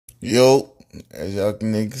Yo, as y'all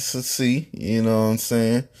niggas see, you know what I'm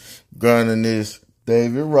saying? Grinding this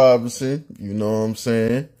David Robinson, you know what I'm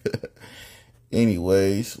saying?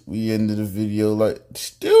 Anyways, we ended the video like,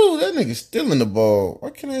 still, that nigga still in the ball.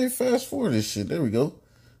 Why can't I fast forward this shit? There we go.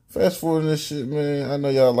 Fast forward this shit, man. I know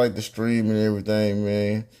y'all like the stream and everything,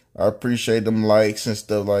 man. I appreciate them likes and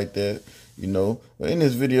stuff like that, you know. But in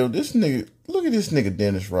this video, this nigga, look at this nigga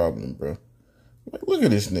Dennis Rodman, bro. Like, look at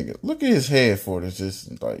this nigga. Look at his head for this.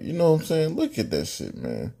 Just like, you know what I'm saying? Look at that shit,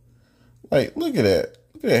 man. Like, look at that.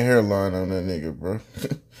 Look at that hairline on that nigga, bro.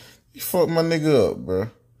 He fucked my nigga up, bro.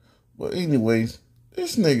 But anyways,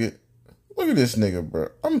 this nigga, look at this nigga, bro.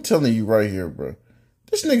 I'm telling you right here, bro.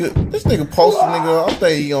 This nigga posted nigga. I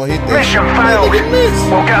think he gonna hit that. Mission failed.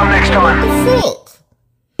 We'll get him next time.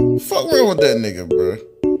 What the fuck wrong with that nigga, bro?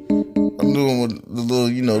 I'm doing with the little,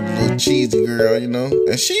 you know, the little cheesy girl, you know,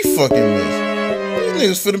 and she fucking missed. These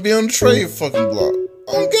niggas finna be on the trade fucking block.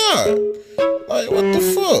 Oh God. Like, what the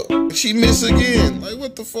fuck? She missed again. Like,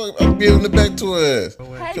 what the fuck? I'm giving it back to her ass. Hey,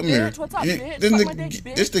 come bitch, here. what's up,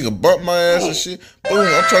 bitch? This nigga bumped my ass and shit. Boom,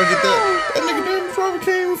 I'm trying to get that. That nigga damn driver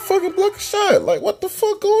can't even fucking block a shot. Like, what the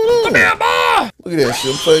fuck going on? Come here, boy. Look at that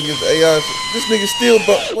shit. I'm playing against AI. This nigga still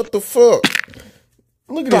bumped. What the fuck?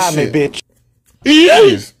 Look at this shit. Bitch.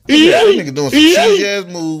 Yes. That nigga doing some cheesy ass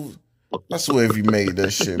moves. I swear if you made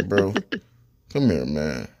that shit, bro. Come here,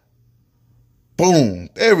 man. Boom.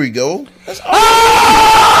 There we go. That's all.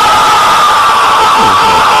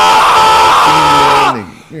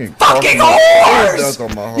 Fucking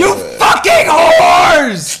whores! You fucking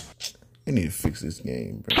whores! I need to fix this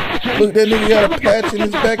game, bro. Look, that nigga got a patch in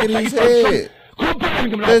his back of his head.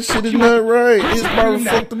 That shit is not right. His barber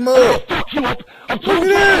fucked him up. Look at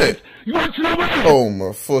that. Oh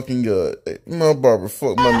my fucking God. My barber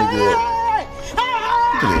fucked my nigga up.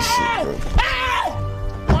 Look at this shit, bro.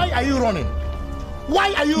 Why are you running?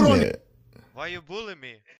 Why are you running? Why you bullying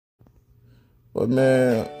me? But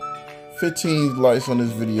man, 15 likes on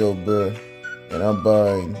this video, bro, and I'm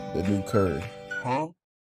buying the new curry. Huh?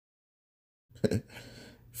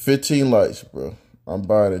 15 likes, bro. I'm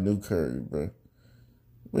buying a new curry, bro.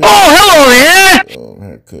 Oh, hello, yeah!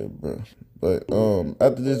 Haircut, bro. But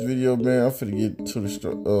after this video, man, I'm finna get to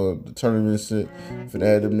the tournament shit. Finna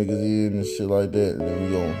add them niggas in and shit like that, and then we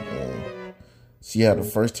gon' see how the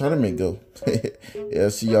first tournament go. Yeah, I'll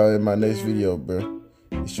see y'all in my next video, bro.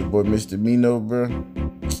 It's your boy Mr. Mino, bro.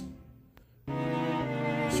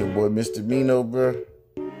 It's your boy Mr. Mino, bro.